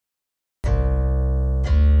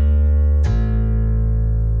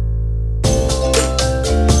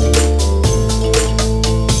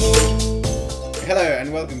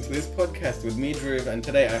welcome to this podcast with me, Dhruv, and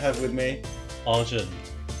today I have with me Arjun.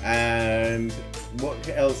 And what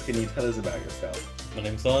else can you tell us about yourself? My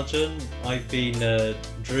name's Arjun. I've been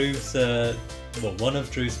one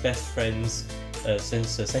of Drew's best friends since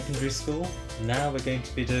secondary school. Now we're going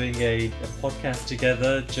to be doing a podcast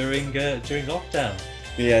together during lockdown.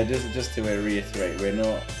 Yeah, just to reiterate,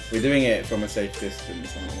 we're doing it from a safe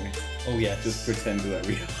distance, aren't we? Oh yes. Just pretend that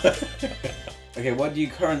we are. Okay, what do you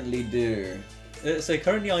currently do? So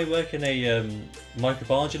currently I work in a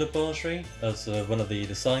microbiology laboratory as one of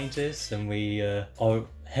the scientists, and we are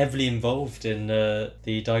heavily involved in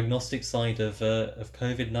the diagnostic side of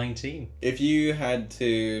COVID-19. If you had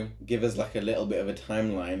to give us like a little bit of a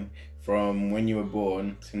timeline from when you were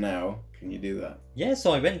born to now, can you do that? Yeah,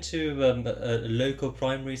 so I went to a local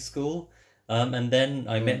primary school, and then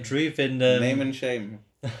I met Dhruv in... Name and shame.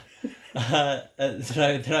 Then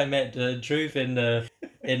I met Dhruv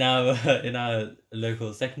in our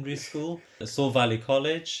local secondary school, Saw Valley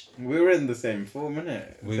College. We were in the same form,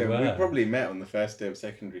 innit? We We were. probably met on the first day of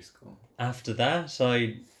secondary school. After that,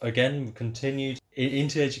 I again continued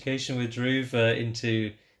into education with Dhruv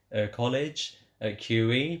into college at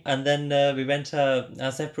QE, and then we went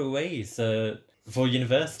our separate ways for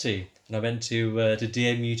university. And I went to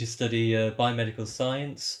DMU to study biomedical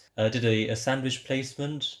science. Did a sandwich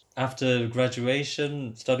placement. After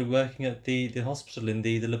graduation, started working at the hospital in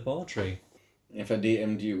the laboratory. If I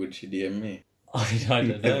DM'd you, would she DM me? I don't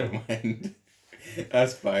know. Never mind.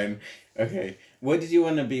 That's fine. Okay. What did you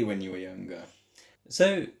want to be when you were younger?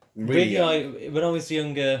 So Really when I was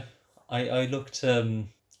younger, I looked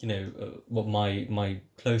what my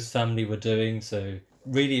close family were doing. So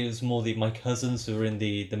really, it was more my cousins who were in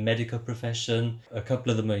the medical profession. A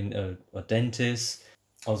couple of them are dentists.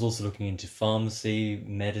 I was also looking into pharmacy,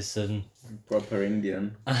 medicine. Proper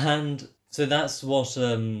Indian. And so that's what sort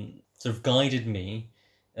of guided me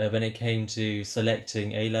when it came to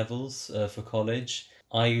selecting A-levels for college.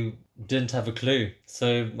 I didn't have a clue.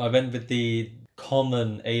 So I went with the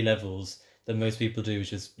common A-levels that most people do,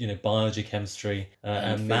 which is, biology, chemistry,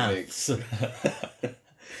 and maths.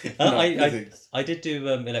 I did do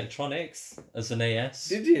electronics as an AS.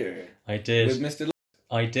 Did you? I did. With Mr.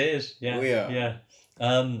 I did, yeah. Oh, yeah. Yeah.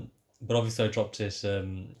 But obviously I dropped it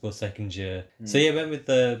for second year. So yeah, I went with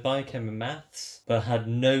the biochem and maths, but had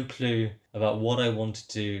no clue about what I wanted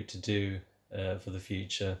to do for the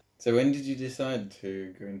future. So when did you decide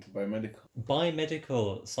to go into biomedical?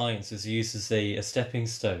 Biomedical science is used as a stepping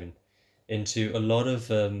stone into a lot of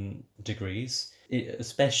degrees,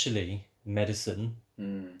 especially medicine.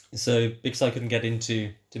 So because I couldn't get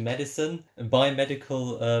into medicine,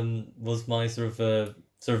 biomedical was my sort of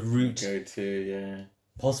route. Go to, yeah.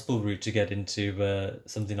 Possible route to get into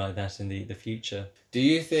something like that in the future. Do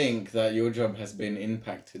you think that your job has been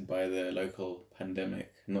impacted by the local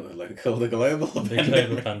pandemic? Not the local, the global pandemic. The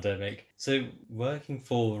global pandemic. So working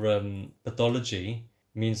for pathology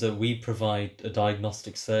means that we provide a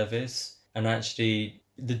diagnostic service, and actually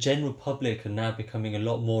the general public are now becoming a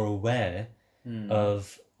lot more aware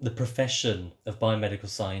of the profession of biomedical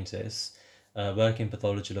scientists working in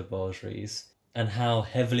pathology laboratories, and how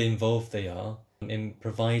heavily involved they are in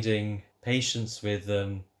providing patients with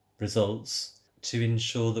results to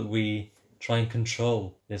ensure that we try and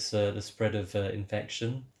control this the spread of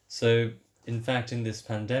infection. So, in fact, in this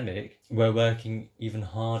pandemic, we're working even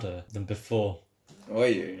harder than before. Are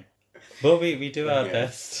you? But we do our Okay.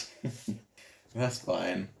 best. That's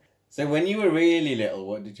fine. So when you were really little,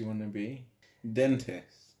 what did you want to be?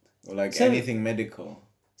 Dentist? Or anything medical?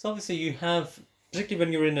 So obviously you have,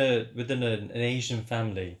 particularly when you're within an Asian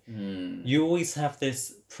family, you always have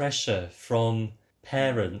this pressure from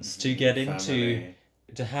parents to get Family.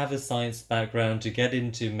 to have a science background, to get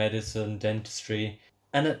into medicine, dentistry.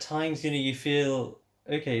 And at times, you feel,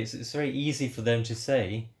 okay, it's very easy for them to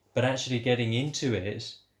say, but actually getting into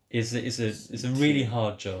it is a really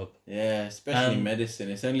hard job. Yeah, especially medicine.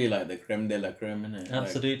 It's only like the creme de la creme, isn't it?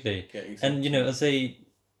 Absolutely. Getting And, as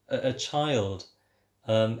a child,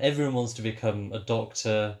 everyone wants to become a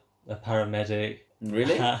doctor, a paramedic.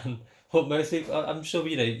 Really? And what most people, I'm sure,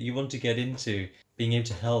 you want to get into being able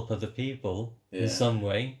to help other people in some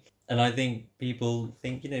way. And I think people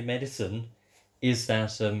think, medicine is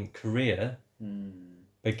that career,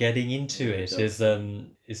 but getting into it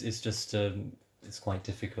is just it's quite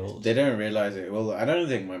difficult. They don't realise it. Well, I don't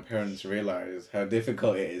think my parents realise how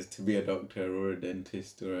difficult it is to be a doctor or a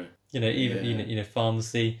dentist or a... Even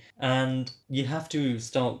pharmacy, and you have to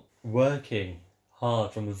start working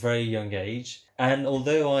hard from a very young age. And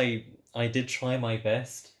although I did try my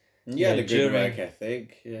best, You had a good work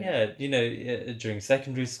ethic. Yeah. during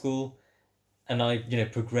secondary school, and I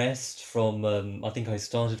progressed from I think I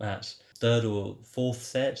started at third or fourth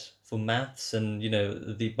set for maths, and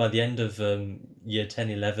by the end of year 10,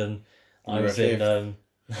 11, You I were a was in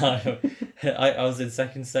fifth. I was in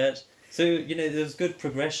second set. So there was good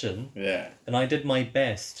progression, Yeah. and I did my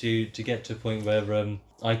best to get to a point where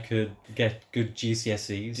I could get good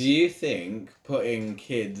GCSEs. Do you think putting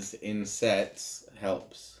kids in sets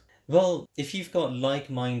helps? Well, if you've got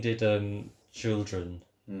like-minded children,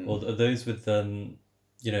 or those with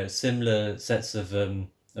similar sets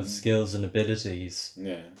of skills and abilities,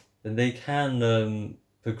 Yeah. then they can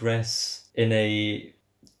progress in a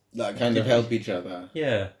Like kind of help each other.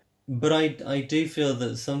 yeah. But I do feel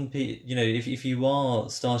that some people, if you are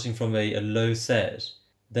starting from a low set,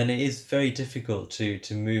 then it is very difficult to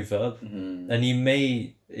move up. And you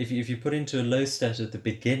may, if you put into a low set at the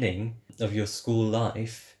beginning of your school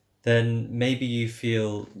life, then maybe you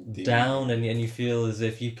feel down, and you feel as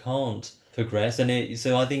if you can't progress.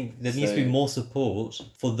 So I think there needs to be So- more support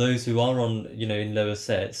for those who are on, in lower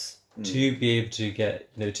sets to be able to get,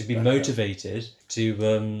 to be Back up. motivated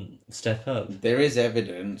to step up. There is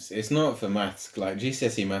evidence. It's not for maths. Like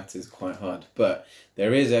GCSE maths is quite hard, but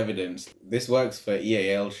there is evidence. This works for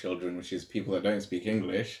EAL children, which is people that don't speak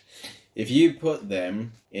English. If you put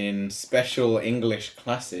them in special English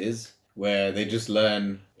classes where they just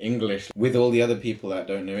learn English with all the other people that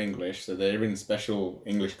don't know English, so they're in special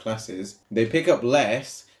English classes, they pick up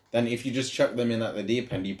less than if you just chuck them in at the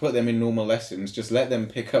deep end. You put them in normal lessons, just let them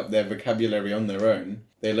pick up their vocabulary on their own.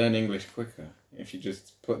 They learn English quicker if you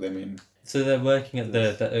just put them in. So they're working at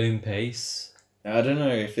their own pace. I don't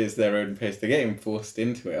know if it's their own pace. They're getting forced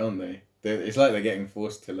into it, aren't they? It's like they're getting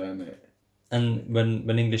forced to learn it. And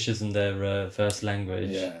when English isn't their first language.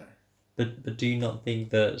 Yeah. But do you not think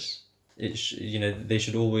that they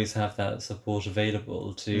should always have that support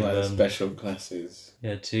available to Like special classes.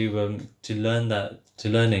 to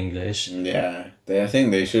learn English. Yeah. I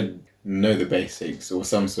think they should know the basics, or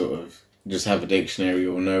some sort of just have a dictionary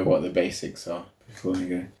or know what the basics are before they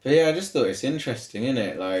go. But yeah, I just thought it's interesting,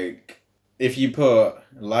 innit? Like, if you put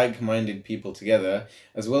like-minded people together,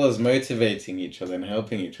 as well as motivating each other and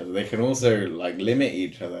helping each other, they can also like limit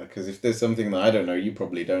each other. Because if there's something that I don't know, you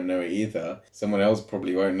probably don't know it either. Someone else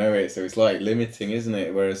probably won't know it. So it's like limiting, isn't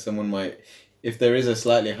it? Whereas someone might, if there is a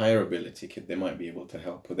slightly higher ability kid, they might be able to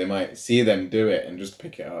help, or they might see them do it and just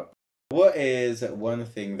pick it up. What is one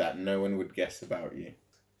thing that no one would guess about you?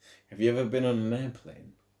 Have you ever been on an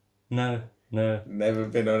airplane? No. Never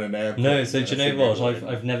been on an airplane. No, so do you That's a know good what?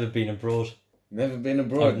 one. I've never been abroad. Never been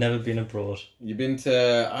abroad? I've never been abroad. You been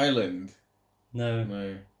to Ireland? No.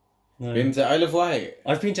 No. Been to Isle of Wight?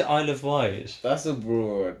 I've been to Isle of Wight. That's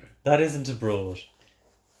abroad. That isn't abroad.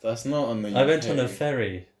 That's not on the UK. I went on a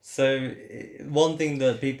ferry. So one thing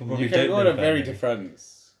that people probably You can don't go know on a about ferry me- to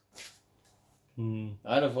France. Hmm.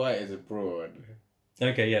 Isle of Wight is abroad.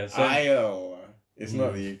 Okay, yeah. So Isle. It's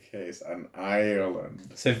not the UK, it's an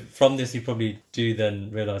island. So from this, you probably do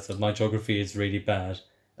then realise that my geography is really bad,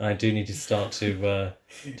 and I do need to start to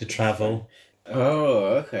travel. Oh,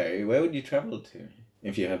 okay. Where would you travel to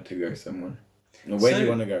if you had to go somewhere? Or where do you So-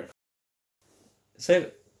 want to go?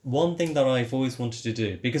 So one thing that I've always wanted to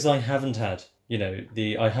do, because I haven't had,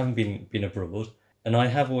 I haven't been abroad, and I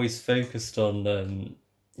have always focused on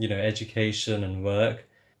education and work.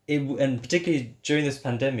 And particularly during this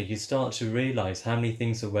pandemic, you start to realise how many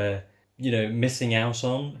things that we're missing out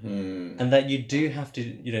on, and that you do have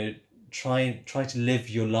to try to live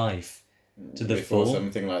your life to the Before full.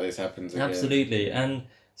 something like this happens again. Absolutely. And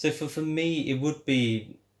so for me, it would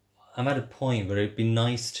be, I'm at a point where it'd be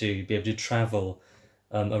nice to be able to travel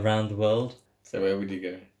around the world. So where would you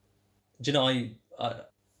go? Do you know,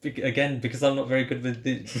 again, because I'm not very good with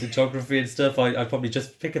the geography and stuff, I probably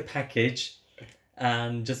just pick a package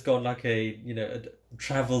and just go on like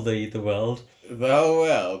travel the world. The whole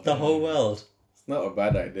world? The whole world. It's not a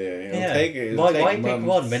bad idea. It'll Yeah. take it. Why pick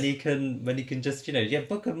one when you can just,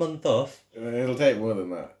 book a month off? It'll take more than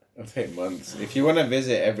that. It'll take months. If you want to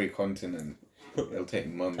visit every continent, it'll take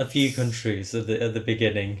months. A few countries at the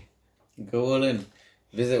beginning. Go all in.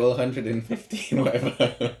 Visit all 115,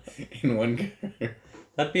 whatever, in one go.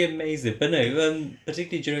 That'd be amazing. But no,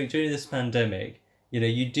 particularly during this pandemic,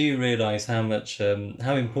 you do realise how much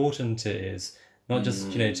how important it is, not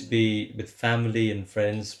just to be with family and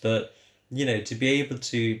friends, but to be able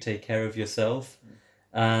to take care of yourself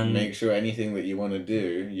and Make sure anything that you want to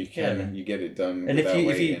do, you can, Yeah. you get it done. and without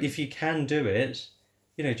waiting. if you can do it,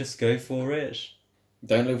 just go for it.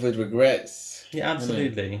 Don't live with regrets. Yeah,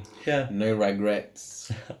 absolutely. Yeah. No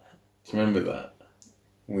regrets. Do you remember that?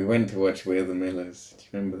 We went to watch We're the Millers. Do you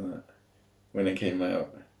remember that? When it came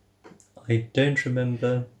out. I don't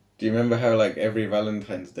remember. Do you remember how like every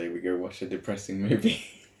Valentine's Day we go watch a depressing movie?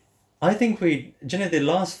 I think do you know the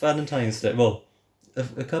last Valentine's Day, well,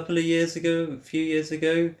 a couple of years ago, a few years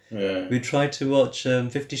ago, Yeah. we tried to watch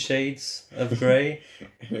 50 Shades of Grey,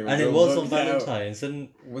 and it all was on booked out. Valentine's, and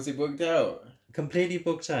Was it booked out? completely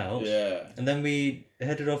booked out. Yeah. And then we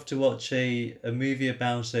headed off to watch a movie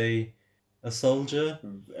about a soldier.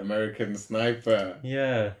 American Sniper.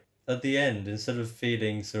 Yeah. At the end, instead of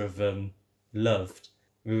feeling sort of loved,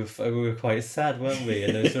 we were quite sad, weren't we?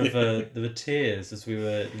 And there was sort of there were tears as we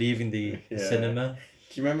were leaving the Yeah. cinema.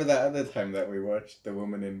 Do you remember that other time that we watched The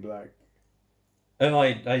Woman in Black? Oh,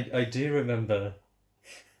 I do remember.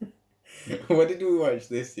 What did we watch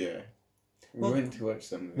this year? We Well, went to watch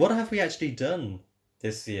something. What have we actually done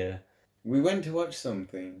this year? We went to watch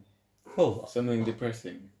something. Oh, Something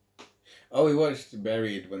depressing. Oh, we watched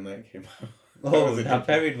Buried when that came out. that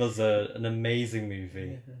Buried was an amazing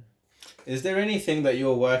movie. Is there anything that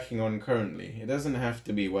you're working on currently? It doesn't have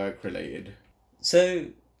to be work related. So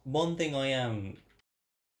one thing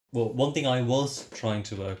one thing I was trying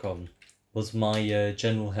to work on was my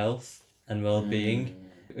general health and well-being.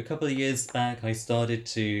 A couple of years back, I started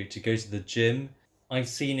to go to the gym. I've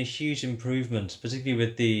seen a huge improvement, particularly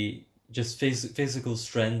with the just physical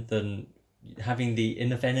strength and having the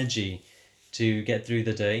enough energy to get through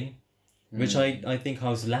the day, which I think I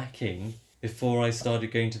was lacking before I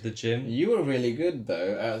started going to the gym. You were really good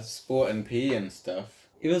though at sport and PE and stuff.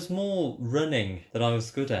 It was more running that I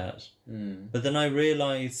was good at. But then I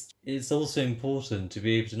realised it's also important to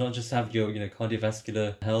be able to not just have your,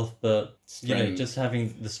 cardiovascular health, but, Strength. just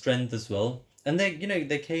having the strength as well. And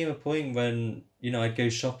there came a point when, I'd go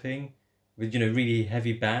shopping with, really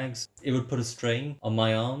heavy bags. It would put a strain on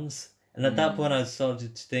my arms. And at that point I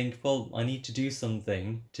started to think, well, I need to do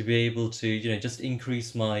something to be able to, just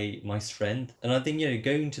increase my strength. And I think,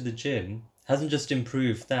 going to the gym hasn't just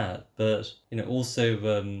improved that, but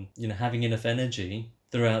also having enough energy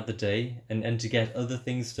throughout the day and to get other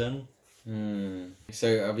things done.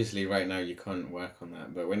 So obviously right now you can't work on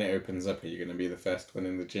that, but when it opens up, are you going to be the first one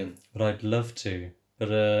in the gym? But I'd love to,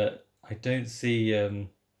 but I don't see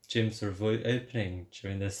gyms sort of opening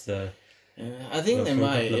during this. I think Well, they for a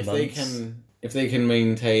might couple of if they can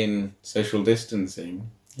maintain social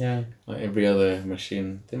distancing, Yeah. like every other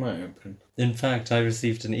machine, they might open. In fact, I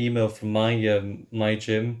received an email from my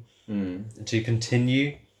gym to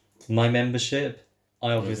continue my membership.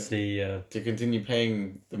 I obviously To continue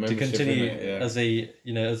paying the to membership. continue innit?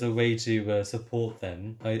 Yeah. as a way to support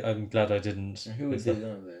them. I'm glad I didn't. Who would do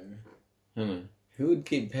that though? I don't know. Who would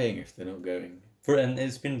keep paying if they're not going? And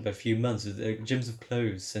it's been a few months. Gyms have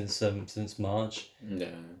closed since March. Yeah.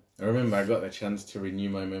 I remember I got the chance to renew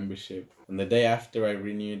my membership, and the day after I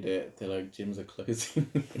renewed it, they're like, gyms are closing.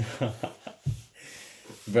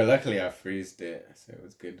 But luckily I freezed it, so it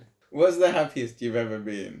was good. What's the happiest you've ever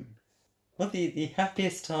been? Well, the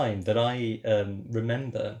happiest time that I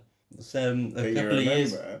remember was a That you couple of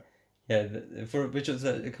years. remember? Yeah, which was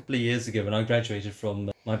a couple of years ago when I graduated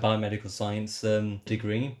from my biomedical science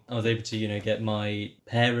degree. I was able to get my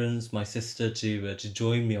parents, my sister to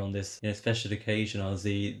join me on this special occasion. I was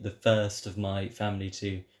the first of my family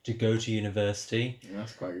to go to university.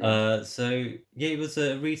 That's quite good. So yeah, it was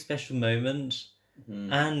a really special moment.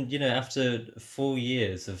 And after 4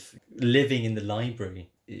 years of living in the library,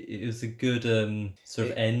 it was a good sort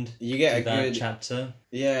of end You get to a that good chapter.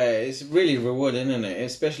 Yeah, it's really rewarding, isn't it?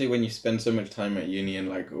 Especially when you spend so much time at uni and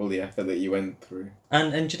like all the effort that you went through.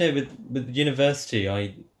 And with university,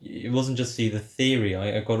 it wasn't just the theory.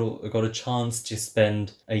 I got a chance to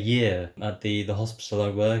spend a year at the hospital I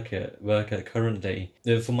work at currently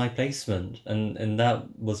for my placement, and that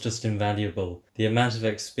was just invaluable. The amount of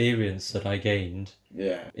experience that I gained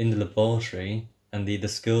Yeah. in the laboratory and the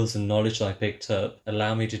skills and knowledge I picked up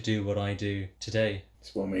allow me to do what I do today.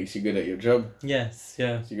 It's what makes you good at your job. Yes,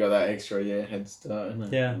 yeah. So you got that extra year head start,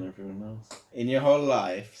 innit? Yeah. On everyone else. In your whole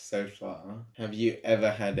life so far, have you ever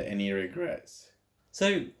had any regrets?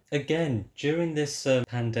 So again, during this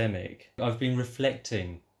pandemic, I've been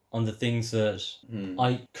reflecting on the things that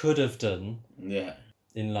I could have done Yeah.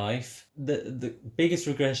 in life. The biggest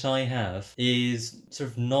regret I have is sort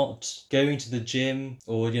of not going to the gym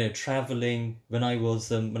or traveling when I was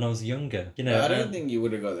younger. I don't think you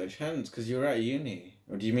would have got the chance because you were at uni.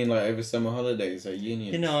 Or do you mean like over summer holidays at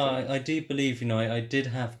uni? and stuff? I do believe I did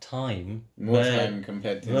have time More time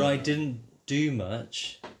compared to where I now. didn't do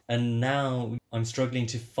much, and now I'm struggling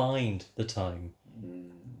to find the time.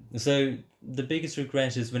 So the biggest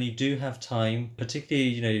regret is when you do have time,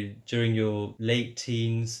 particularly, during your late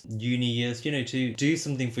teens, uni years, to do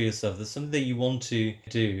something for yourself. There's something that you want to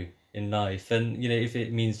do, in life. And, if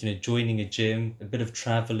it means, joining a gym, a bit of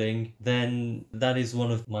traveling, then that is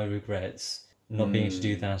one of my regrets, not being able to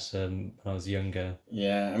do that when I was younger.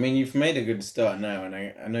 Yeah, I mean, you've made a good start now, and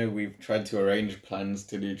I know we've tried to arrange plans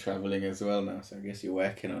to do traveling as well now, so I guess you're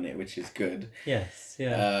working on it, which is good. Yes,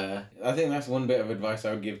 yeah. I think that's one bit of advice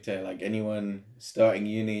I would give to like anyone starting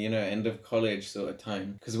uni, end of college sort of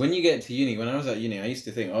time. Because when you get to uni, when I was at uni, I used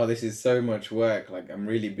to think, oh, this is so much work. Like I'm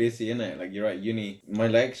really busy in it. Like you're at uni, my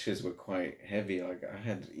lectures were quite heavy. Like I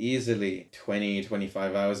had easily 20,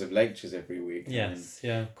 25 hours of lectures every week. Yes,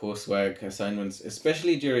 yeah. Coursework, assignments,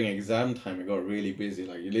 especially during exam time, it got really busy.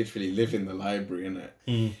 Like you literally live in the library,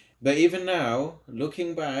 innit? But even now,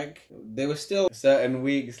 looking back, there were still certain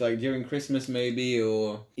weeks, like during Christmas maybe,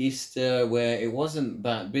 or Easter, where it wasn't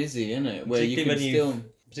that busy, innit? Where you could still...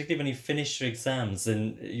 Particularly when you finish your exams,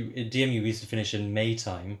 and at DMU we used to finish in May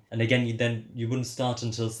time, and again you wouldn't start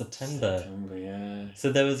until September. September, yeah.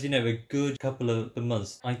 So there was, a good couple of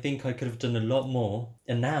months. I think I could have done a lot more.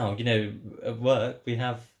 And now, at work we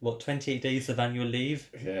have 28 days of annual leave.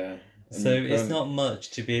 Yeah. So it's not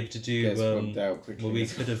much to be able to do what we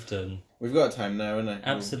could have done. We've got time now, innit?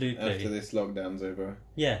 Absolutely. After this lockdown's over.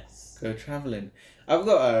 Yes. Go travelling. I've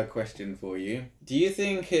got a question for you. Do you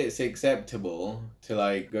think it's acceptable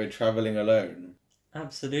to go travelling alone?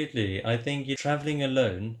 Absolutely. I think you're traveling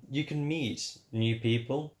alone, you can meet new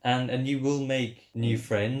people and you will make new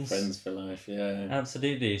friends. Friends for life, yeah.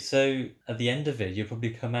 Absolutely. So at the end of it, you'll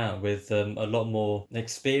probably come out with a lot more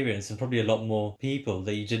experience and probably a lot more people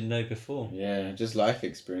that you didn't know before. Yeah, just life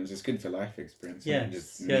experience. It's good for life experience. Yeah,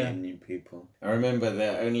 just meeting new people. I remember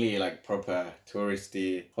the only proper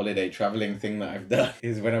touristy holiday travelling thing that I've done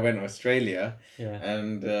is when I went to Australia. Yeah.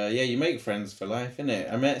 And you make friends for life, innit?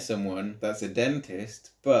 I met someone that's a dentist,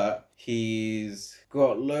 but he's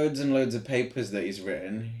got loads and loads of papers that he's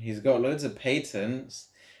written. He's got loads of patents,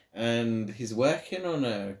 and he's working on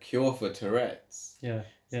a cure for Tourette's. Yeah.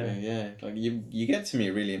 Yeah. So, you get to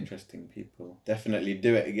meet really interesting people. Definitely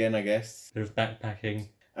do it again, I guess. Bit of backpacking.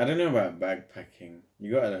 I don't know about backpacking.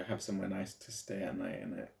 You gotta have somewhere nice to stay at night,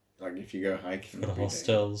 innit? Like if you go hiking. For the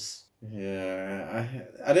hostels. Yeah,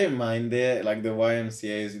 I didn't mind it. Like the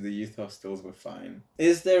YMCA's, the youth hostels were fine.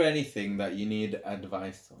 Is there anything that you need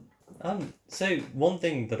advice on? So one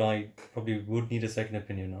thing that I probably would need a second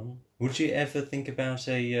opinion on. Would you ever think about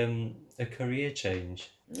a career change?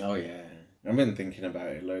 Oh yeah, I've been thinking about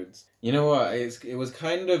it loads. You know what? It was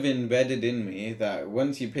kind of embedded in me that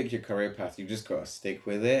once you pick your career path, you just gotta stick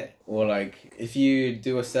with it. Or if you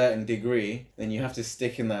do a certain degree, then you have to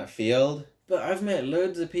stick in that field. But I've met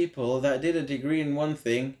loads of people that did a degree in one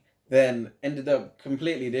thing, then ended up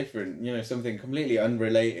completely different, something completely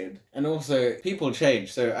unrelated. And also, people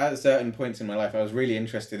change. So at certain points in my life, I was really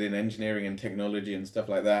interested in engineering and technology and stuff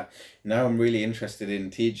like that. Now I'm really interested in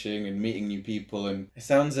teaching and meeting new people. And it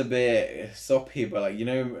sounds a bit soppy, but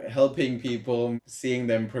helping people, seeing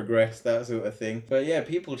them progress, that sort of thing. But yeah,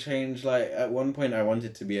 people change. At one point, I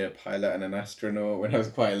wanted to be a pilot and an astronaut when I was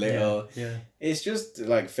quite little. Yeah. It's just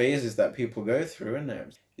phases that people go through, isn't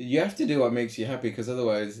it? You have to do what makes you happy, because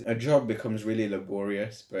otherwise a job becomes really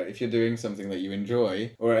laborious. But if you're doing something that you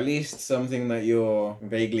enjoy, or at least something that you're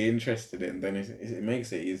vaguely interested in, then it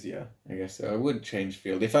makes it easier, I guess. So I would change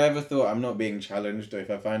field. If I ever thought I'm not being challenged, or if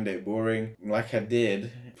I find it boring, like I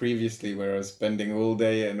did previously, where I was spending all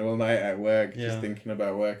day and all night at work, just thinking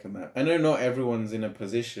about work and that. I know not everyone's in a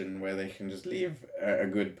position where they can just leave a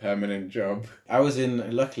good permanent job.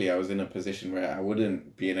 Luckily I was in a position where I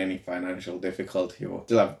wouldn't be in any financial difficulty, or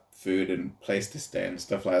still have food and place to stay and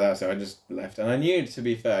stuff like that, so I just left. And I knew, to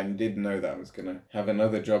be fair, I did know that I was gonna have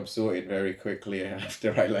another job sorted very quickly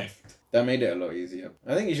after I left. That made it a lot easier.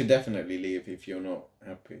 I think you should definitely leave if you're not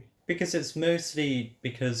happy. Because it's mostly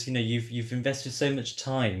because you've invested so much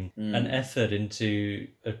time and effort into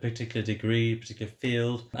a particular degree, particular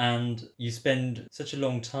field, and you spend such a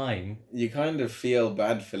long time. You kind of feel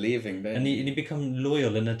bad for leaving, don't you? And you become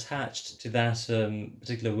loyal and attached to that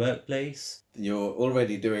particular workplace. You're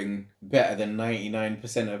already doing better than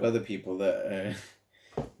 99% of other people that are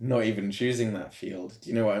not even choosing that field. Do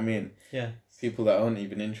you know what I mean? Yeah. People that aren't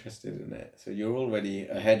even interested in it. So you're already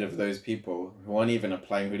ahead of those people who aren't even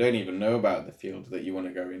applying, who don't even know about the field that you want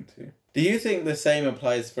to go into. Do you think the same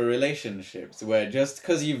applies for relationships, where just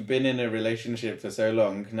because you've been in a relationship for so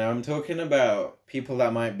long, now I'm talking about people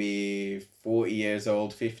that might be 40 years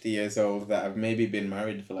old, 50 years old, that have maybe been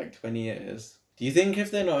married for 20 years. Do you think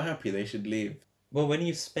if they're not happy, they should leave? Well, when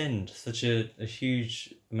you spend such a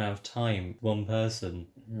huge amount of time with one person,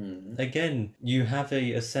 again, you have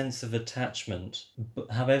a sense of attachment.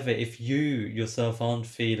 But, however, if you yourself aren't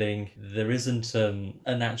feeling there isn't a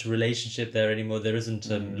natural relationship there anymore, there isn't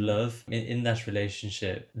love in that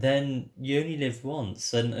relationship, then you only live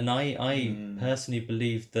once. And I personally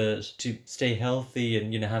believe that to stay healthy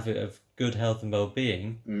and, have a good health and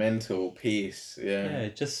well-being, Mental peace, yeah,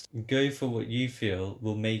 just go for what you feel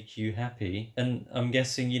will make you happy. And I'm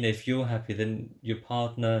guessing, if you're happy, then your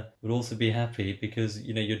partner will also be happy because,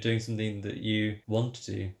 you're doing something that you want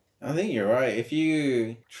to do. I think you're right. If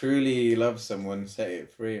you truly love someone, set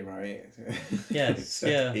it free, right? Yes,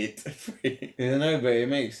 Set yeah. it free. Yeah, no, but it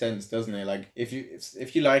makes sense, doesn't it? Like if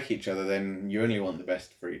you like each other, then you only want the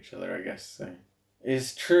best for each other, I guess. So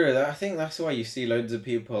it's true. I think that's why you see loads of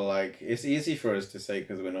people like it's easy for us to say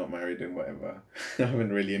because we're not married and whatever. I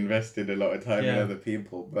haven't really invested a lot of time in Yeah. other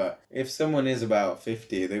people, but if someone is about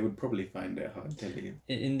 50, they would probably find it hard to leave.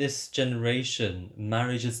 In this generation,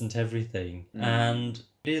 marriage isn't everything, and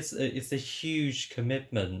it's a huge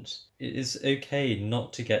commitment. It is okay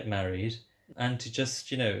not to get married and to just,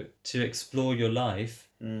 to explore your life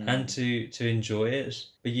and to enjoy it,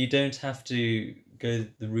 but you don't have to go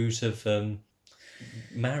the route of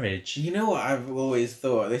marriage. You know what I've always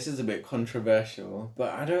thought? This is a bit controversial,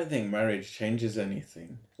 but I don't think marriage changes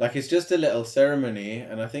anything. Like, it's just a little ceremony,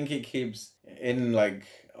 and I think it keeps, in like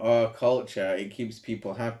our culture, it keeps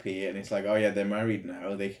people happy, and it's like, oh yeah, they're married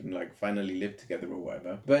now, they can like finally live together or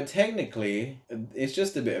whatever. But technically, it's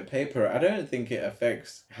just a bit of paper. I don't think it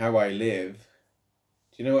affects how I live.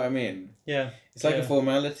 Do you know what I mean? Yeah. It's like yeah. a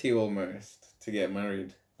formality almost to get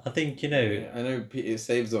married. I think, I know it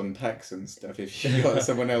saves on tax and stuff if you got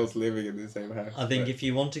someone else living in the same house. I think if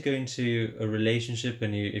you want to go into a relationship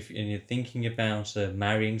and you're thinking about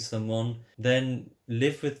marrying someone, then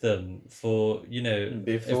live with them for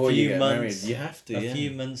before a few you get months, married, you have to. a few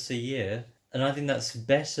months a year, and I think that's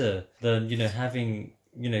better than having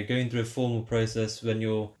going through a formal process when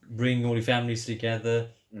you're bringing all your families together.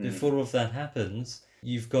 Before all of that happens,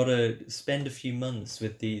 you've got to spend a few months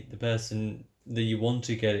with the person that you want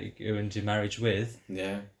to go into marriage with,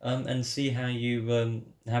 and see how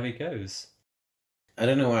it goes. I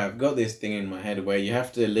don't know why I've got this thing in my head where you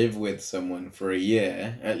have to live with someone for a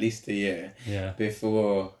year, at least a year,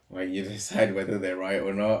 before like you decide whether they're right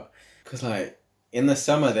or not. Because like in the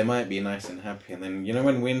summer they might be nice and happy, and then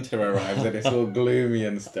when winter arrives and it's all gloomy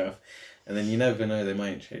and stuff, and then you never know, they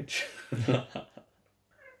might change.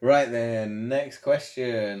 Right then, next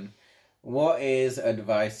question. What is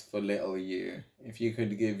advice for little you? If you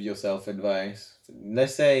could give yourself advice,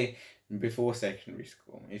 let's say before secondary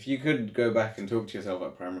school, if you could go back and talk to yourself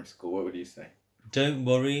at primary school, what would you say? Don't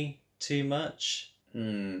worry too much.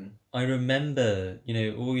 I remember,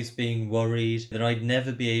 always being worried that I'd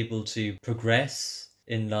never be able to progress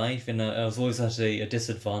in life, and I was always at a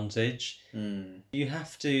disadvantage. You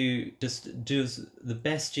have to just do the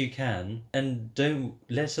best you can, and don't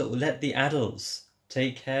let the adults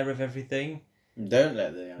take care of everything. Don't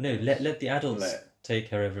let the adults. No, let the adults take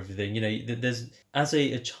care of everything. There's as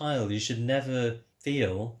a child, you should never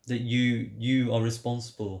feel that you are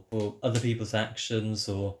responsible for other people's actions,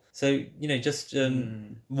 or so just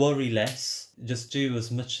worry less. Just do as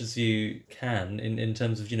much as you can in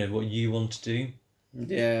terms of what you want to do.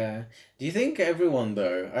 Yeah. Do you think everyone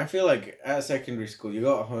though? I feel like at secondary school you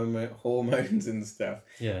got hormones and stuff.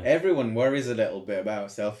 Yeah. Everyone worries a little bit about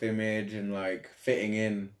self-image and like fitting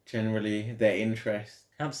in generally, their interests.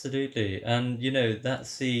 Absolutely, and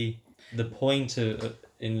that's the point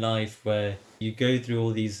in life where you go through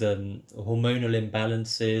all these hormonal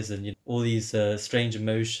imbalances and all these strange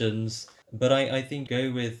emotions. But I think go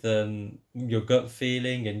with your gut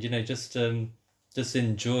feeling, and just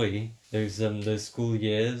enjoy those school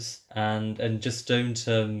years, and just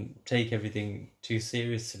don't take everything too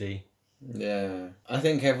seriously. Yeah. I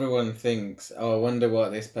think everyone thinks, oh, I wonder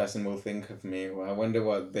what this person will think of me, or I wonder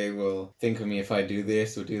what they will think of me if I do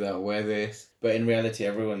this or do that or wear this. But in reality,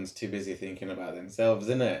 everyone's too busy thinking about themselves,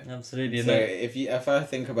 isn't it? Absolutely. So if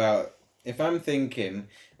I'm thinking,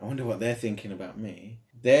 I wonder what they're thinking about me,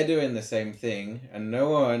 they're doing the same thing, and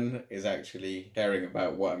no one is actually caring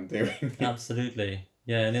about what I'm doing. Absolutely.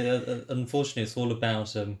 Yeah, and unfortunately, it's all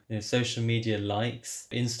about social media likes,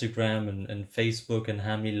 Instagram and Facebook, and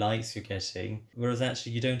how many likes you're getting. Whereas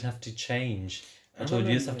actually, you don't have to change at all.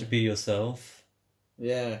 You just have to be yourself.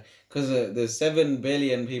 Yeah, because there's 7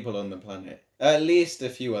 billion people on the planet. At least a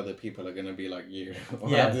few other people are going to be like you, or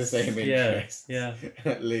have the same interests. Yeah.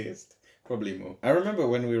 At least. Probably more. I remember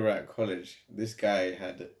when we were at college, this guy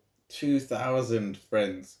had 2,000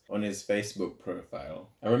 friends on his Facebook profile.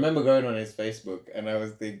 I remember going on his Facebook and I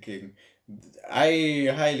was thinking, I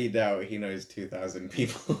highly doubt he knows 2,000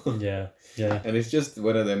 people. Yeah, yeah. And it's just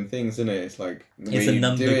one of them things, isn't it? It's like It's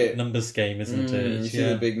a numbers game, isn't it? You see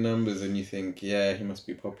the big numbers and you think, yeah, he must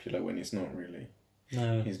be popular when he's not really.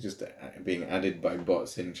 No. He's just being added by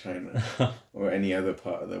bots in China or any other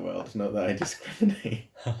part of the world. Not that I discriminate.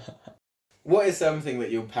 What is something that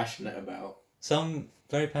you're passionate about? So I'm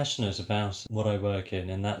very passionate about what I work in,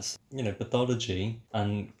 and that's, pathology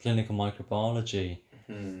and clinical microbiology.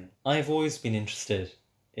 I've always been interested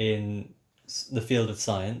in the field of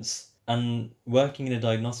science, and working in a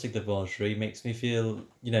diagnostic laboratory makes me feel,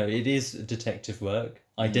 it is detective work,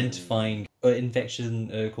 identifying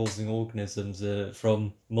infection causing organisms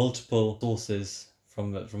from multiple sources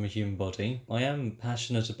from a human body. I am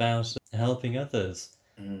passionate about helping others.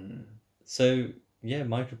 So yeah,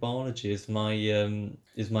 microbiology is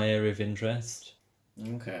my area of interest.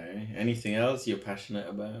 Okay. Anything else you're passionate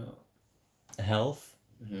about? Health.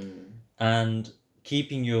 And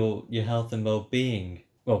keeping your health and well-being.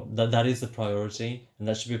 Well, that is the priority, and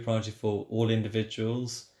that should be a priority for all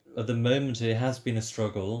individuals. At the moment, it has been a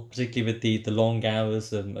struggle, particularly with the long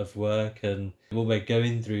hours of work and what we're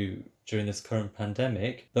going through during this current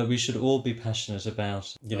pandemic. But we should all be passionate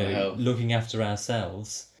about, health. looking after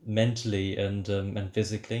ourselves mentally and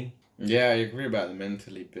physically. Yeah, I agree about the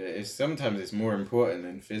mentally bit. Sometimes it's more important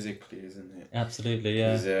than physically, isn't it? Absolutely,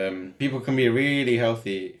 yeah. Because people can be really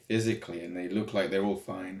healthy physically and they look like they're all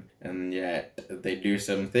fine, and yet they do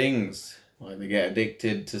some things, like they get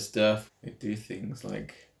addicted to stuff. They do things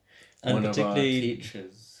like And one of our particularly,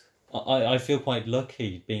 teachers. I feel quite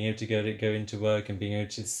lucky being able to go into work and being able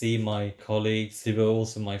to see my colleagues who are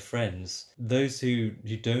also my friends. Those who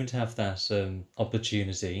don't have that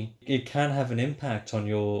opportunity, it can have an impact on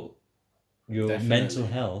your Definitely. mental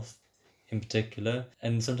health in particular,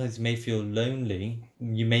 and sometimes you may feel lonely.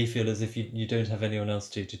 You may feel as if you don't have anyone else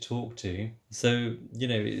to talk to. So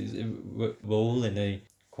we're all in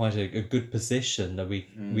quite a good position that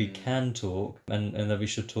we can talk, and that we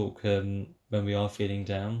should talk when we are feeling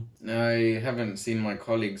down. I haven't seen my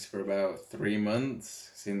colleagues for about 3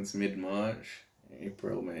 months, since mid-March.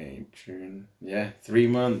 April, May, June. Yeah, 3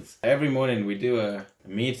 months. Every morning we do a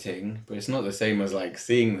meeting, but it's not the same as like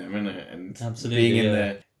seeing them, innit? And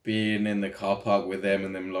Absolutely, being in the car park with them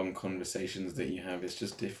and them long conversations that you have, it's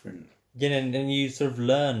just different. And you sort of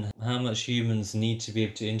learn how much humans need to be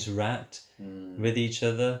able to interact with each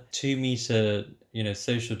other. 2 meter,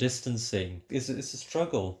 social distancing is a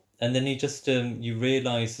struggle. And then you just you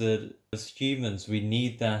realize that as humans we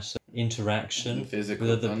need that interaction Physical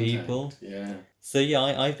with other contact. people. Yeah. So yeah,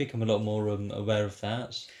 I've become a lot more aware of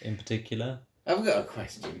that in particular. I've got a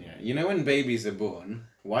question here. You know, when babies are born,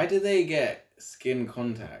 why do they get skin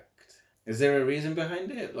contact? Is there a reason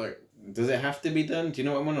behind it? Like, does it have to be done? Do you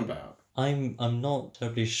know what I'm on about? I'm not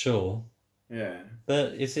totally sure. Yeah.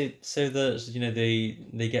 But is it so that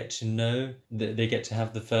they get to know, that they get to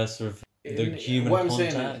have the first sort of the human what I'm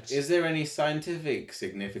contact? saying is there any scientific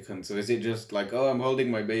significance, or is it just like, oh, I'm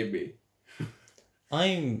holding my baby?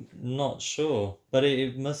 I'm not sure, but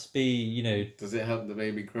it must be, Does it help the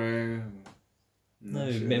baby grow?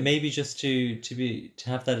 No, maybe just to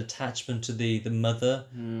have that attachment to the mother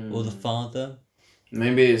or the father.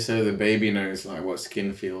 Maybe it's so the baby knows like what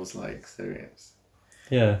skin feels like, so it's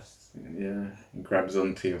Yeah. it grabs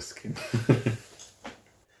onto your skin.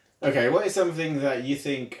 Okay, what is something that you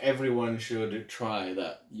think everyone should try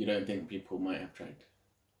that you don't think people might have tried?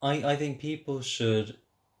 I think people should,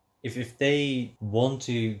 if they want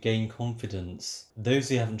to gain confidence, those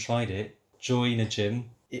who haven't tried it, join a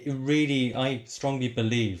gym. It really, I strongly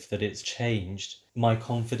believe that it's changed my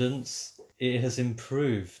confidence. It has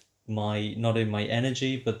improved not only my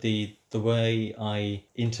energy, but the way I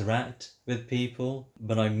interact with people,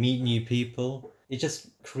 when I meet new people. It just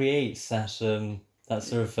creates that sort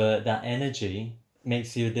of that energy,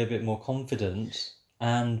 makes you a little bit more confident,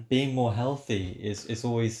 and being more healthy is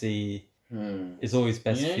always is always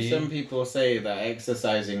best for you. Some people say that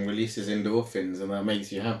exercising releases endorphins and that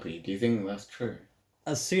makes you happy. Do you think that's true?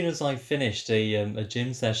 As soon as I finished a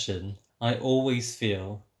gym session, I always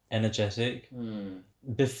feel energetic.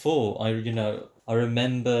 Before, I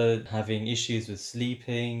remember having issues with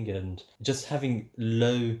sleeping and just having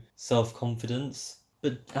low self-confidence.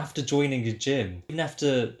 But after joining a gym, even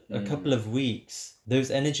after a couple of weeks, those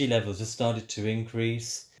energy levels just started to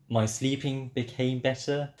increase. My sleeping became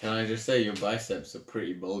better. Can I just say your biceps are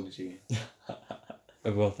pretty bulgy?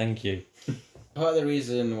 Oh, well, thank you. Part of the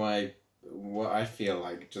reason why, what I feel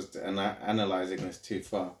like, just analysing this too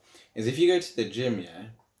far, is if you go to the gym, yeah,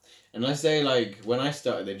 And I say, like, when I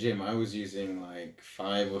started the gym, I was using like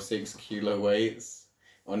 5 or 6 kilo weights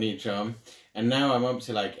on each arm. And now I'm up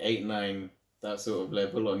to like 8, 9, that sort of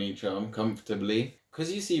level on each arm comfortably.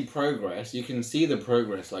 Because you see progress, you can see the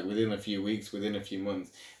progress like within a few weeks, within a few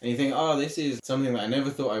months. And you think, oh, this is something that I never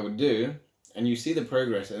thought I would do. And you see the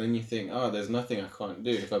progress, and then you think, oh, there's nothing I can't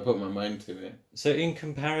do if I put my mind to it. So in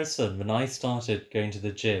comparison, when I started going to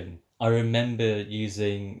the gym, I remember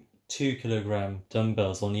using 2 kilogram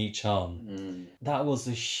dumbbells on each arm. That was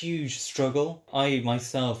a huge struggle. I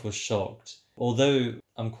myself was shocked. Although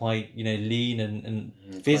I'm quite, lean and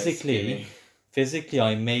physically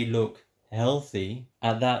I may look healthy.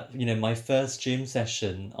 At that, my first gym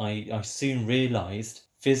session, I soon realized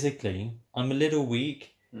physically I'm a little weak.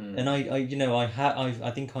 And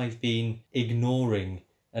I think I've been ignoring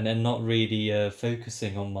and not really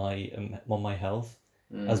focusing on my health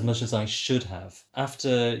as much as I should have.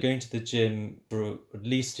 After going to the gym for at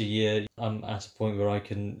least a year, I'm at a point where I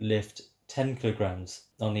can lift 10 kilograms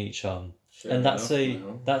on each arm. And that's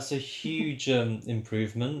a huge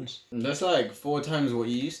improvement. That's like 4 times what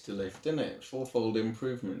you used to lift, isn't it? 4-fold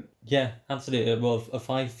improvement. Yeah, absolutely. Well, a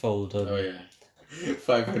 5-fold. Oh yeah,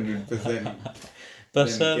 500%. But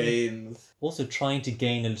gains. Also trying to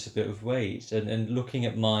gain a little bit of weight and looking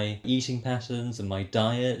at my eating patterns and my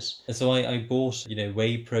diet. And so I bought,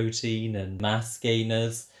 whey protein and mass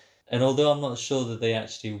gainers. And although I'm not sure that they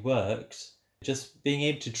actually worked, just being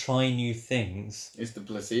able to try new things. It's the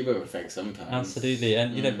placebo effect sometimes. Absolutely.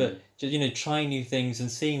 And, but, trying new things and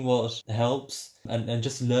seeing what helps and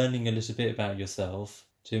just learning a little bit about yourself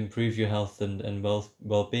to improve your health and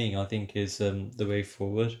well-being, I think is the way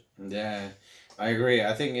forward. Yeah. I agree.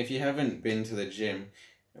 I think if you haven't been to the gym,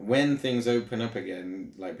 when things open up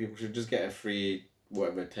again, like people should just get a free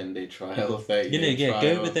 10-day trial, 30-day trial.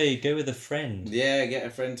 Go with a friend. Yeah, get a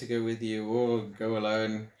friend to go with you, or go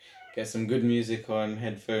alone. Get some good music on,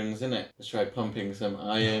 headphones, innit? Let's try pumping some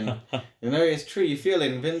iron. It's true. You feel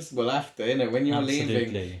invincible after, innit? When you're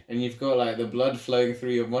leaving and you've got like the blood flowing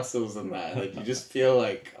through your muscles and that, like you just feel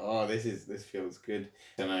like, oh, this feels good.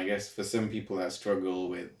 And I guess for some people that struggle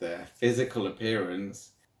with their physical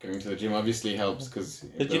appearance, going to the gym obviously helps because.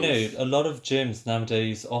 But a lot of gyms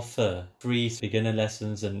nowadays offer free beginner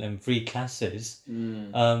lessons and free classes.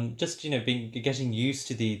 Just getting used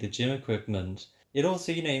to the gym equipment. It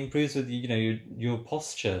also, improves with, your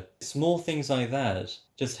posture. Small things like that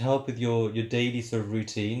just help with your daily sort of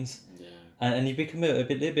routines. Yeah. And you become a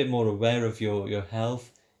little bit more aware of your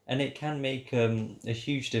health. And it can make a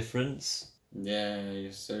huge difference. Yeah,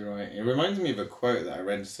 you're so right. It reminds me of a quote that I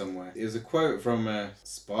read somewhere. It was a quote from a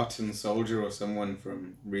Spartan soldier or someone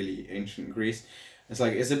from really ancient Greece. It's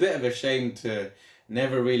like, it's a bit of a shame to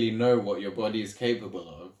never really know what your body is capable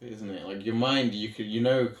of, isn't it? Like your mind,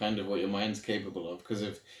 kind of what your mind's capable of because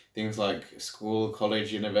of things like school,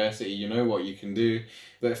 college, university, what you can do.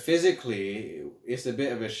 But physically, it's a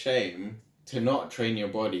bit of a shame to not train your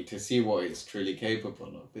body to see what it's truly capable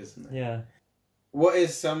of, isn't it? Yeah. What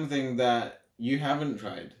is something that you haven't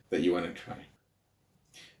tried that you want to try?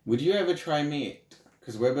 Would you ever try meat?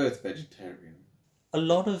 Because we're both vegetarian. A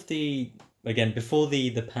lot of again, before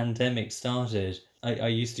the pandemic started, I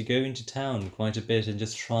used to go into town quite a bit and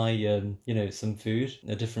just try, some food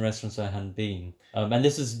at different restaurants I hadn't been. And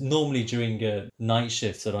this is normally during night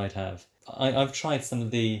shifts that I'd have. I've tried some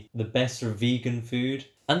of the best sort of vegan food.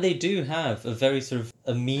 And they do have a very sort of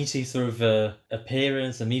a meaty sort of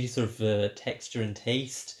appearance, a meaty sort of texture and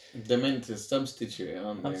taste. They're meant to substitute it,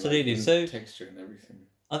 aren't they? Absolutely. Like, so texture and everything.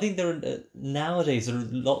 I think nowadays there are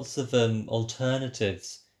lots of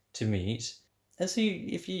alternatives to meat. And so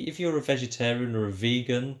if you're a vegetarian or a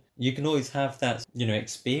vegan, you can always have that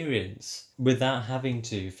experience without having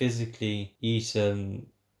to physically eat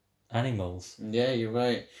animals. Yeah, you're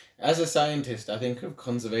right. As a scientist, I think of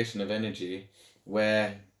conservation of energy,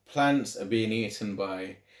 where plants are being eaten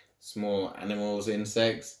by small animals,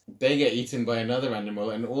 insects. They get eaten by another animal,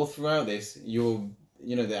 and all throughout this,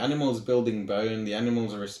 the animal's building bone, the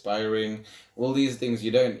animals are respiring, all these things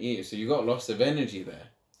you don't eat, so you got loss of energy there.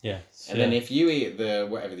 Yes. And then if you eat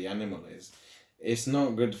whatever the animal is, it's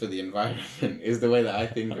not good for the environment, is the way that I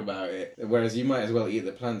think about it. Whereas you might as well eat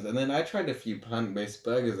the plants. And then I tried a few plant-based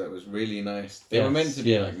burgers that was really nice. They were meant to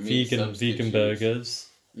be like meat vegan burgers.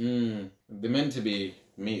 They're meant to be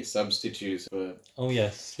meat substitutes for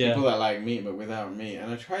people that like meat but without meat.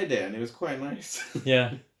 And I tried it and it was quite nice.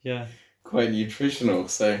 Yeah. Quite nutritional,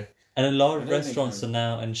 so. And a lot of restaurants are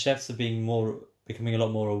now, and chefs are becoming a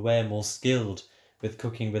lot more aware, more skilled with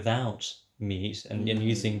cooking without meat and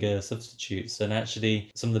using substitutes. And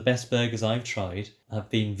actually, some of the best burgers I've tried have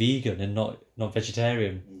been vegan and not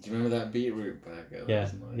vegetarian. Do you remember that beetroot burger? That Yeah,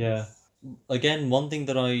 was nice. yeah. Again, one thing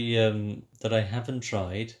that I haven't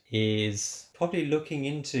tried is probably looking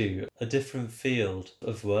into a different field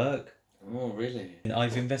of work. Oh, really? And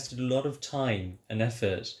I've invested a lot of time and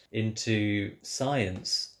effort into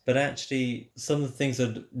science, but actually some of the things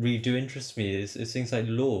that really do interest me is things like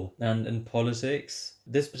law and politics.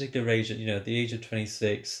 This particular age, at the age of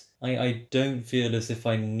 26, I don't feel as if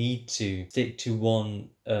I need to stick to one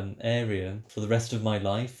area for the rest of my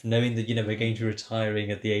life, knowing that, we're going to be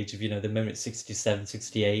retiring at the age of, the moment it's 67,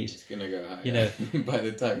 68. It's gonna go higher, You know, by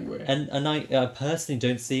the time we're... And I personally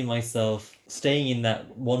don't see myself staying in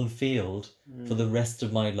that one field for the rest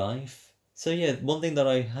of my life. So yeah, one thing that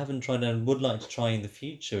I haven't tried and would like to try in the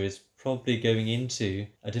future is probably going into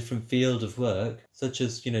a different field of work, such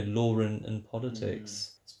as, law and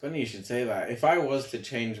politics. It's funny you should say that. If I was to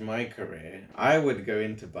change my career, I would go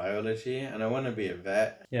into biology, and I want to be a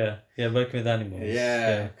vet. Yeah, working with animals.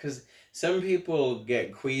 Yeah, because some people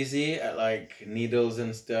get queasy at like needles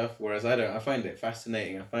and stuff, whereas I don't. I find it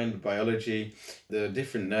fascinating. I find biology, the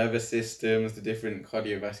different nervous systems, the different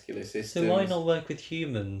cardiovascular systems. So why not work with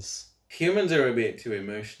humans? Humans are a bit too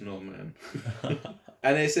emotional, man.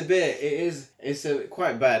 And it's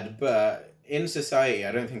quite bad, but in society,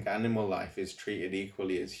 I don't think animal life is treated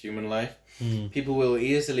equally as human life. People will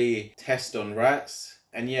easily test on rats,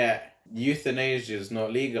 and yet euthanasia is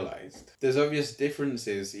not legalized. There's obvious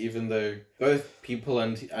differences, even though both people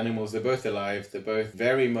and animals, they're both alive, they're both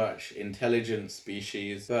very much intelligent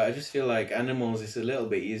species. But I just feel like animals is a little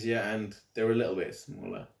bit easier, and they're a little bit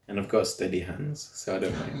smaller. And I've got steady hands, so I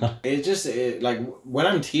don't mind. Like, when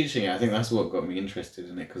I'm teaching it, I think that's what got me interested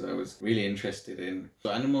in it, because I was really interested in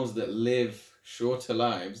animals that live shorter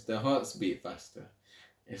lives, their hearts beat faster.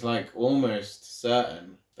 It's like almost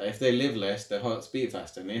certain that if they live less, their hearts beat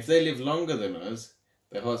faster. And if they live longer than us,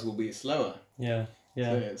 their hearts will beat slower. Yeah.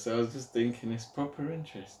 So I was just thinking it's proper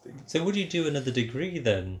interesting. So would you do another degree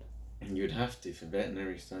then? You'd have to for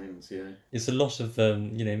veterinary science, yeah. It's a lot of,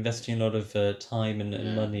 investing a lot of time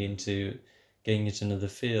and money into getting into another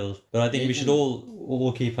field. But I think we should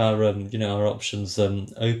all keep our, our options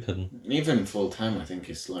open. Even full-time, I think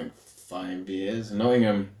it's like 5 years.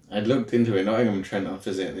 Nottingham, I'd looked into it, Nottingham Trent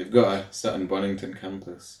offers it. They've got a Sutton Bonington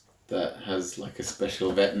campus that has like a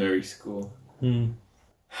special veterinary school.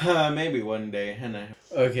 Maybe one day, Hannah.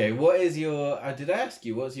 Okay, what is your... did I ask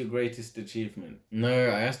you what's your greatest achievement? No,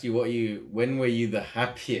 I asked you when were you the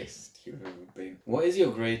happiest you've ever been? What is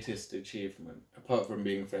your greatest achievement, apart from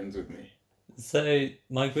being friends with me? So,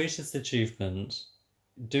 my greatest achievement,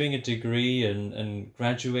 doing a degree and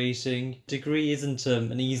graduating. Degree isn't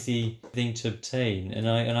an easy thing to obtain, and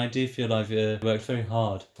I do feel I've worked very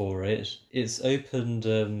hard for it. It's opened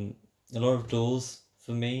a lot of doors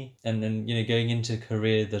for me, and then going into a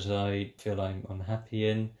career that I feel I'm happy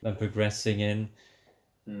in and progressing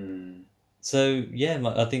in. So yeah,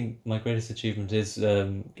 I think my greatest achievement is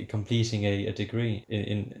completing a degree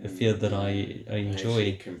in a field that I enjoy.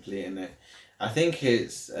 Actually completing it. I think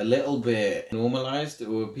it's a little bit normalised,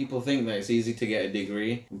 or people think that it's easy to get a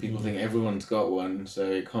degree, and people think everyone's got one, so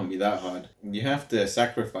it can't be that hard. You have to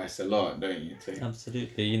sacrifice a lot, don't you?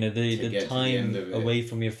 Absolutely. The time away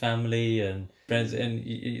from your family and friends, and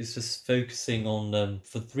it's just focusing on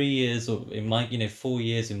for 3 years, or in my 4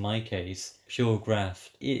 years in my case, pure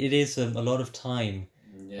graft. It is a lot of time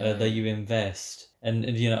that you invest. And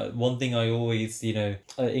one thing I always,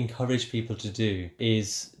 encourage people to do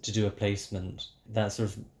is to do a placement that sort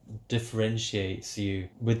of differentiates you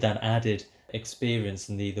with that added experience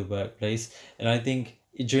in the workplace. And I think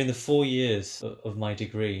during the 4 years of my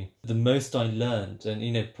degree, the most I learned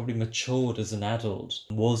and, probably matured as an adult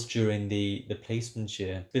was during the placement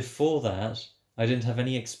year. Before that, I didn't have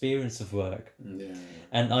any experience of work. Yeah.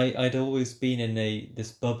 And I'd always been in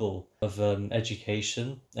this bubble of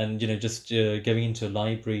education and, just going into a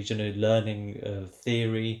library, learning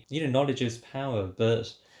theory. Knowledge is power,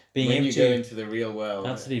 but being able to go into the real world.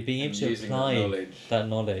 Absolutely, being able to apply that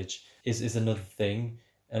knowledge is another thing.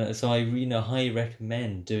 And so I highly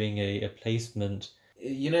recommend doing a placement.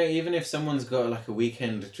 Even if someone's got like a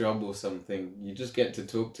weekend job or something, you just get to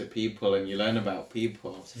talk to people and you learn about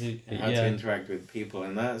people. Absolutely, and how to interact with people.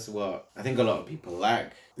 And that's what I think a lot of people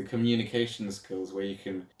lack. The communication skills where you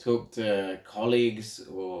can talk to colleagues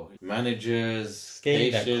or managers,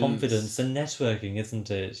 Gaining patients. that confidence and networking, isn't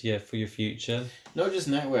it? Yeah, for your future. Not just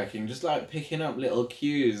networking, just like picking up little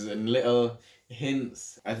cues and little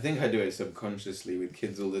hints. I think I do it subconsciously with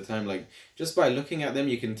kids all the time. Like, just by looking at them,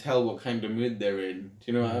 you can tell what kind of mood they're in.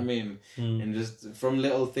 Do you know what I mean? And just from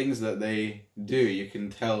little things that they do, you can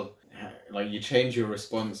tell, like, you change your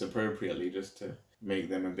response appropriately just to make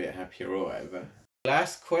them a bit happier or whatever.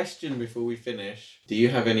 Last question before we finish. Do you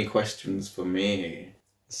have any questions for me?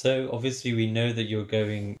 So obviously we know that you're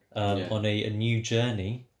going on a new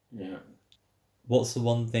journey. Yeah. What's the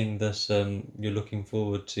one thing that you're looking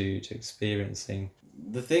forward to experiencing?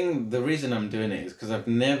 The reason I'm doing it is because I've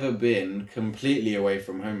never been completely away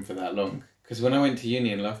from home for that long. Because when I went to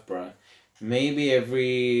uni in Loughborough, maybe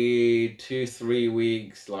every 2-3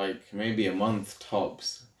 weeks, like maybe a month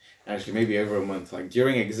tops, actually maybe over a month, like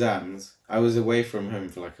during exams, I was away from home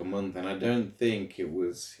for like a month, and I don't think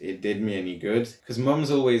it did me any good. Because mum's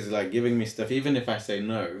always like giving me stuff, even if I say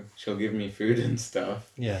no, she'll give me food and stuff.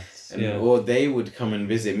 Yes. And, or they would come and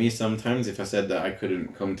visit me sometimes if I said that I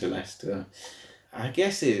couldn't come to Leicester. I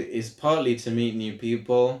guess it is partly to meet new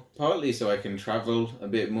people, partly so I can travel a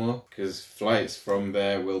bit more, because flights from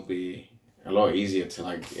there will be a lot easier to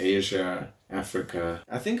like Asia, Africa.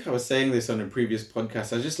 I think I was saying this on a previous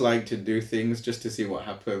podcast. I just like to do things just to see what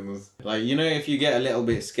happens. Like, you know, if you get a little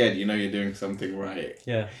bit scared, you know you're doing something right.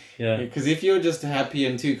 Yeah, yeah. Because if you're just happy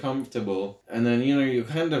and too comfortable, and then, you know, you're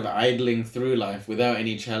kind of idling through life without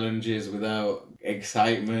any challenges, without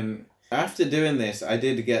excitement. After doing this, I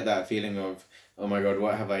did get that feeling of, oh my God,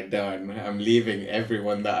 what have I done? I'm leaving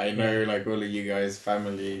everyone that I know, like all of you guys,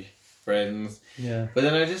 family, friends. Yeah. But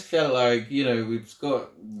then I just felt like, you know, we've got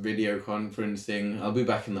video conferencing. I'll be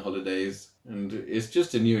back in the holidays, and it's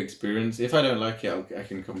just a new experience. If I don't like it, I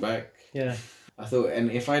can come back. Yeah. I thought, and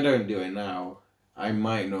if I don't do it now, I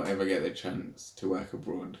might not ever get the chance to work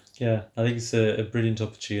abroad. Yeah, I think it's a brilliant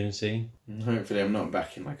opportunity. And hopefully I'm not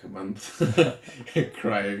back in like a month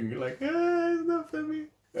crying like, it's not for me.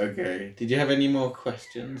 Okay, did you have any more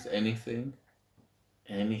questions? Anything?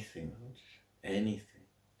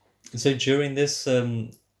 So during this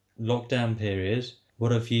lockdown period,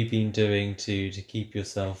 what have you been doing to keep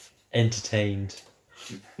yourself entertained?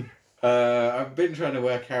 I've been trying to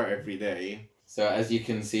work out every day. So as you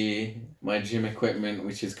can see, my gym equipment,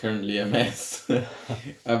 which is currently a mess,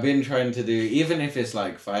 I've been trying to do, even if it's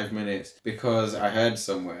like 5 minutes, because I heard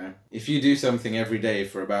somewhere, if you do something every day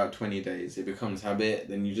for about 20 days, it becomes habit,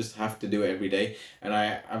 then you just have to do it every day. And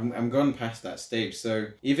I'm gone past that stage. So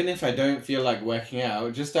even if I don't feel like working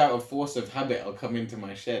out, just out of force of habit, I'll come into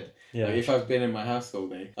my shed. Yeah. Like if I've been in my house all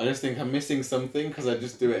day, I just think I'm missing something because I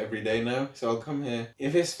just do it every day now. So I'll come here.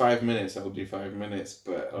 If it's 5 minutes, I'll do 5 minutes,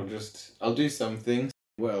 but I'll do something.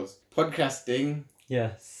 What else? Podcasting.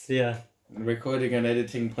 Yes, yeah. Recording and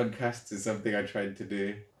editing podcasts is something I tried to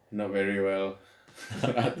do. Not very well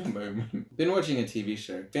at the moment. Been watching a TV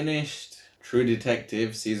show. Finished True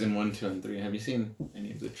Detective season 1, 2, and 3. Have you seen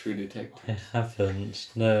any of the True Detective? I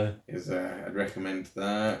haven't, no. I'd recommend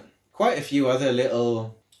that. Quite a few other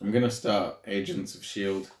little... I'm going to start Agents of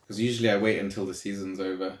S.H.I.E.L.D. because usually I wait until the season's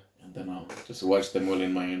over and then I'll just watch them all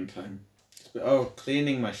in my own time.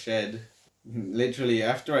 Cleaning my shed. Literally,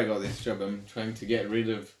 after I got this job, I'm trying to get rid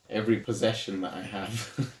of every possession that I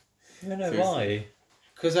have. I know why.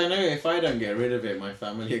 Because I know if I don't get rid of it, my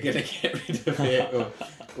family are going to get rid of it or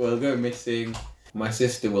will go missing. My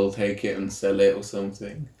sister will take it and sell it or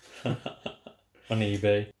something. On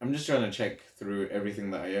eBay. I'm just trying to check through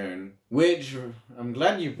everything that I own. Which, I'm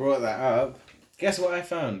glad you brought that up. Guess what I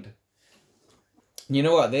found? You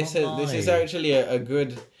know what? This is actually a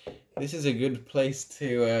good place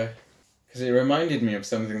to... Because it reminded me of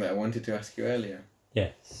something that I wanted to ask you earlier.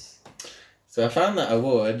 Yes. So I found that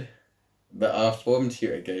award that our form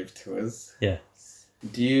tutor gave to us. Yes.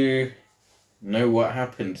 Do you know what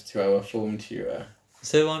happened to our form tutor?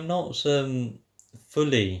 So I'm not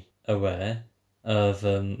fully aware of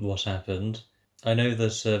what happened. I know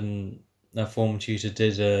that our form tutor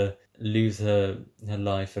did lose her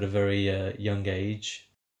life at a very young age.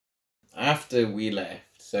 After we left,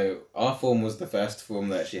 so our form was the first form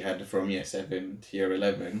that she had from year 7 to year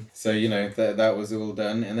 11. So, you know, that was all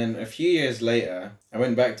done. And then a few years later, I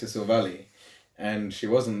went back to Sil Valley and she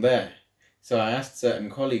wasn't there. So I asked certain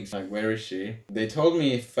colleagues, like, where is she? They told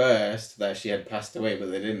me first that she had passed away,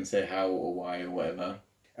 but they didn't say how or why or whatever.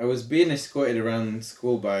 I was being escorted around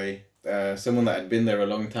school by someone that had been there a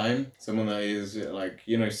long time. Someone that is, like,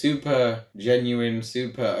 you know, super genuine,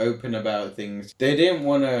 super open about things. They didn't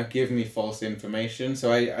want to give me false information,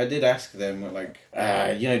 so I did ask them, like,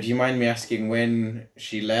 you know, do you mind me asking when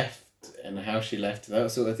she left and how she left, that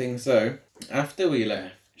sort of thing. So after we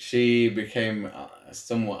left, she became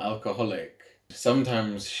somewhat alcoholic.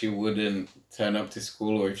 Sometimes she wouldn't turn up to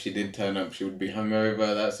school, or if she did turn up, she would be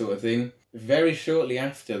hungover, that sort of thing. very shortly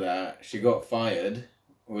after that, she got fired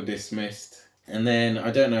or dismissed. And then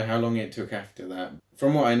I don't know how long it took after that.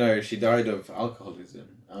 From what I know, she died of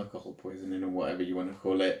alcoholism, alcohol poisoning, or whatever you want to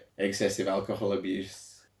call it, excessive alcohol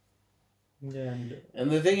abuse. Yeah. And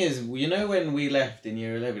the thing is, you know, when we left in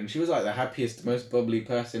year 11, she was like the happiest, most bubbly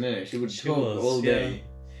person in it. She would talk all day.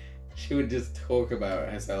 She would just talk about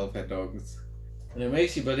herself, her dogs. And it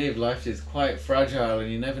makes you believe life is quite fragile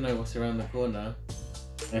and you never know what's around the corner.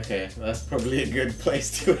 Okay, that's probably a good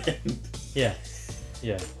place to end. Yeah.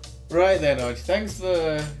 Yeah. Right then, Arch. Thanks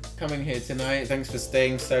for coming here tonight. Thanks for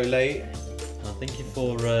staying so late. Thank you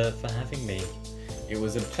for having me. It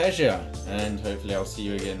was a pleasure, and hopefully I'll see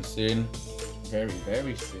you again soon. Very,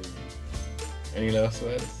 very soon. Any last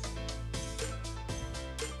words?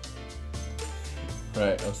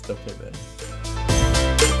 Right, I'll stop it then.